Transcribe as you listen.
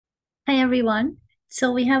Hi everyone.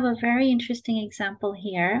 So we have a very interesting example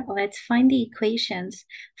here. Let's find the equations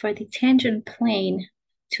for the tangent plane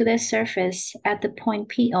to the surface at the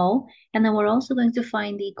point PO, and then we're also going to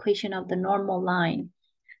find the equation of the normal line.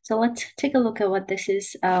 So let's take a look at what this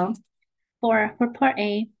is for part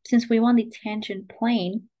A. Since we want the tangent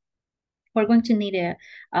plane, we're going to need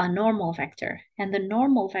a normal vector, and the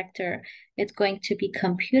normal vector is going to be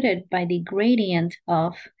computed by the gradient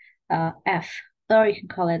of f, or you can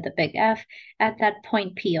call it the big F, at that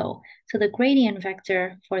point PO. So the gradient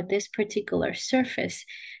vector for this particular surface.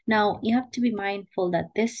 Now you have to be mindful that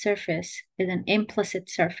this surface is an implicit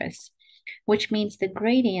surface, which means the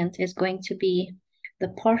gradient is going to be the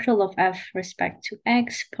partial of f respect to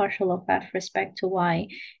x, partial of f respect to y,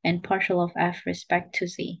 and partial of f respect to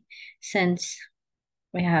z, since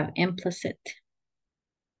we have implicit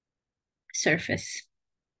surface.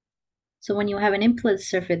 So when you have an implicit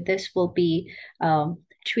surface, this will be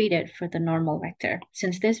treated for the normal vector,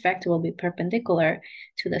 since this vector will be perpendicular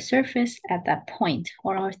to the surface at that point,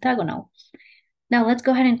 or orthogonal. Now let's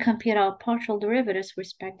go ahead and compute our partial derivatives with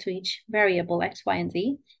respect to each variable x, y, and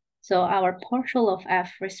z. So our partial of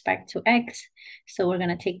f respect to x, so we're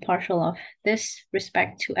going to take partial of this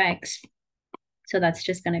respect to x. So that's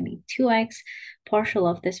just going to be 2x. Partial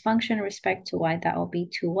of this function respect to y, that will be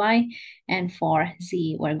 2y. And for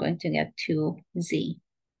z, we're going to get 2z.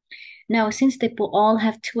 Now, since they all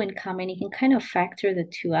have 2 in common, you can kind of factor the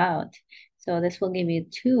 2 out. So this will give you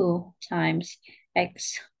 2 times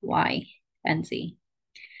x, y, and z.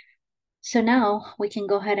 So now we can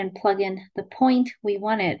go ahead and plug in the point we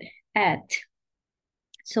wanted at.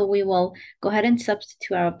 So we will go ahead and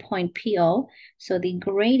substitute our point PO. So the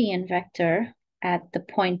gradient vector at the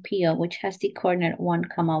point PO, which has the coordinate 1,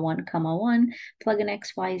 1, 1, plug in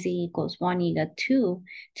x, y, z equals 1, you get 2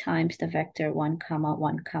 times the vector 1,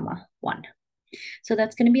 1, 1. So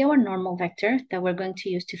that's going to be our normal vector that we're going to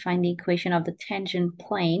use to find the equation of the tangent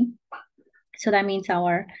plane. So that means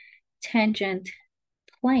our tangent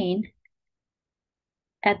plane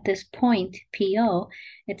at this point, PO,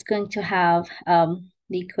 it's going to have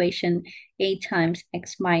the equation A times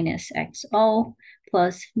x minus xo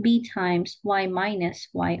plus b times y minus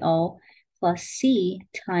yo plus c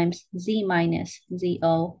times z minus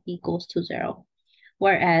zo equals to 0.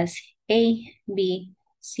 Whereas A, B,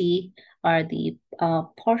 C are the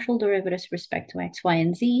partial derivatives with respect to x, y,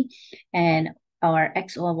 and z, and our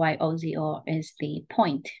xo, yo, zo is the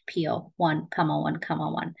point PO 1, 1,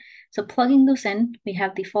 1. So plugging those in, we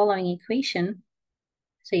have the following equation.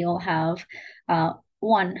 So you'll have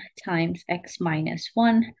 1 times x minus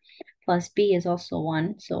 1 plus b is also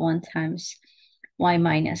 1. So 1 times y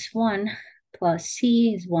minus 1 plus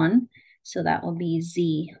c is 1. So that will be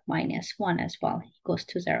z minus 1 as well, equals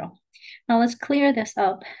to 0. Now let's clear this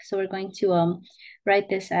up. So we're going to write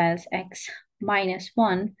this as x minus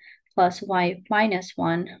 1 plus y minus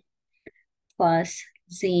 1 plus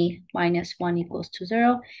z minus 1 equals to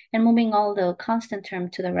 0. And moving all the constant term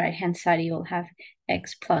to the right-hand side, you'll have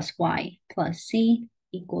x plus y plus z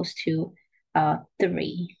equals to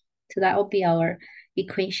 3. So that will be our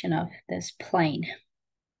equation of this plane.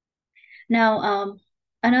 Now,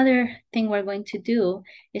 another thing we're going to do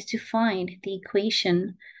is to find the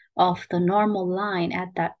equation of the normal line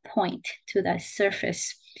at that point to that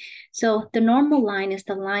surface. So the normal line is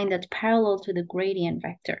the line that's parallel to the gradient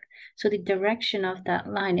vector. So the direction of that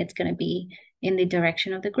line, it's going to be in the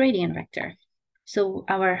direction of the gradient vector. So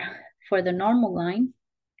for the normal line,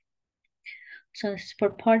 so for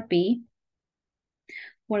part B,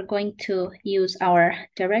 we're going to use our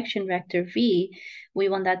direction vector v. We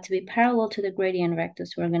want that to be parallel to the gradient vector,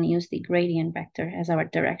 so we're going to use the gradient vector as our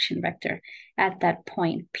direction vector at that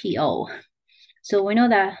point PO. So we know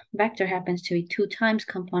that vector happens to be 2 times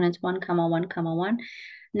components 1, 1, 1.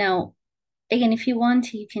 Now, again, if you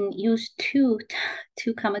want, you can use 2,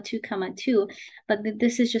 2, 2, but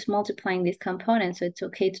this is just multiplying these components, so it's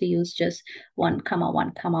okay to use just 1,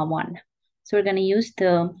 1, 1. So we're going to use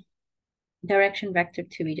the direction vector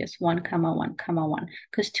to be just 1, 1, 1,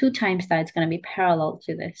 because 2 times that is going to be parallel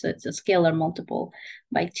to this. So it's a scalar multiple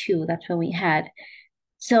by 2. That's what we had.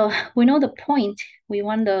 So we know the point. We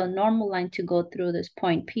want the normal line to go through this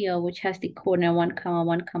point PO, which has the coordinate 1,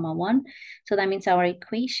 1, 1. So that means our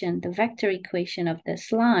equation, the vector equation of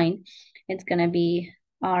this line, it's going to be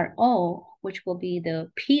RO, which will be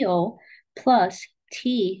the PO plus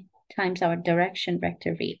T times our direction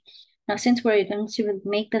vector V. Now, since we're going to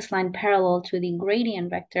make this line parallel to the gradient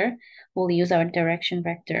vector, we'll use our direction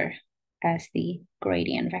vector as the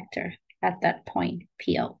gradient vector at that point,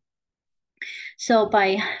 PO. So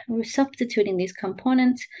by substituting these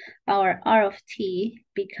components, our R of t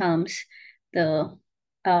becomes the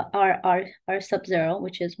r sub 0,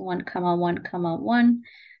 which is 1 comma 1 comma 1.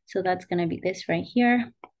 So that's going to be this right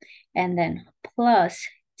here. And then plus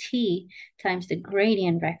t times the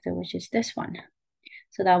gradient vector, which is this one.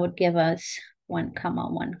 So that would give us 1 comma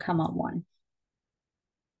 1 comma 1.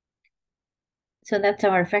 So that's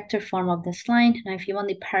our vector form of this line. Now, if you want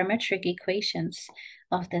the parametric equations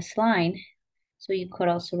of this line, so you could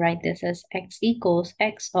also write this as x equals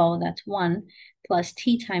xo, that's 1, plus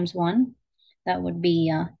t times 1, that would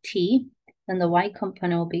be t. Then the y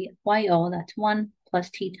component will be yo, that's 1, plus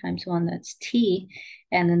t times 1, that's t.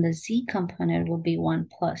 And then the z component will be 1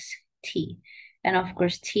 plus t. And of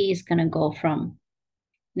course, t is going to go from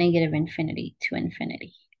negative infinity to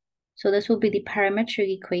infinity. So this will be the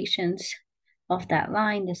parametric equations of that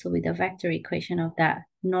line. This will be the vector equation of that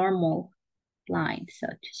normal line. So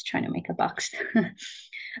just trying to make a box.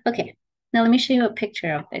 Okay, now let me show you a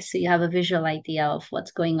picture of this so you have a visual idea of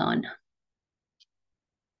what's going on.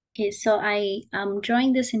 Okay, so I'm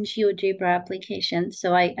drawing this in GeoGebra application.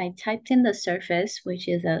 So I typed in the surface, which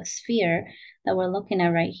is a sphere that we're looking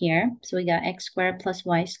at right here. So we got x squared plus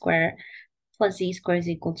y squared plus z squared is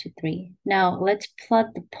equal to 3. Now let's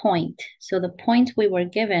plot the point. So the point we were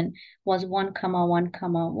given was 1 comma 1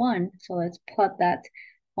 comma 1. So let's plot that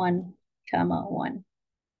 1 comma 1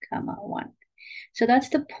 comma 1. So that's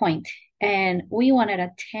the point. And we wanted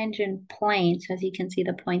a tangent plane. So as you can see,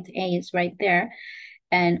 the point A is right there.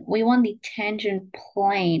 And we want the tangent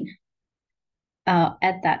plane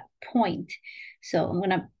at that point. So I'm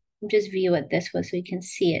going to just view it this way so you can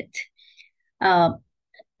see it.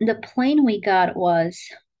 The plane we got was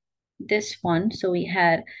this one. So we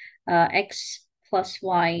had x plus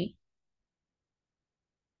y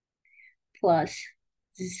plus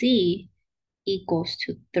z equals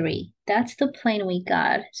to 3. That's the plane we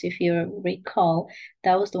got. So if you recall,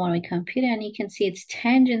 that was the one we computed, and you can see it's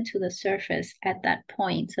tangent to the surface at that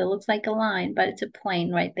point. So it looks like a line, but it's a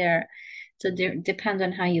plane right there. So it depends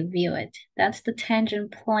on how you view it. That's the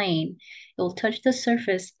tangent plane. It will touch the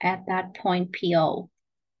surface at that point PO.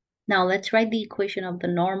 Now let's write the equation of the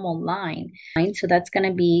normal line. So that's going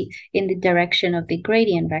to be in the direction of the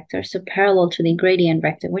gradient vector, so parallel to the gradient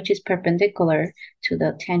vector, which is perpendicular to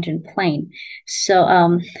the tangent plane.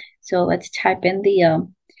 So so let's type in the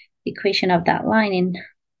equation of that line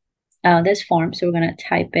in this form. So we're going to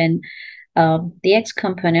type in the x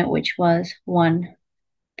component, which was 1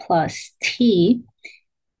 plus t,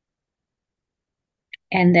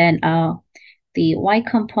 and then the y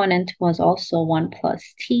component was also 1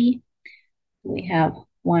 plus t. We have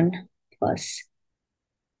 1 plus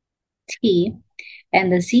t,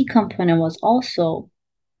 and the z component was also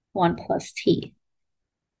 1 plus t.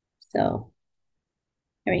 So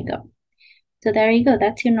there we go. So there you go.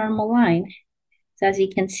 That's your normal line. So as you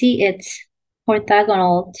can see, it's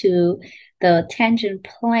orthogonal to the tangent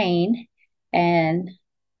plane, and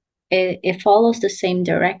it follows the same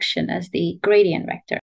direction as the gradient vector.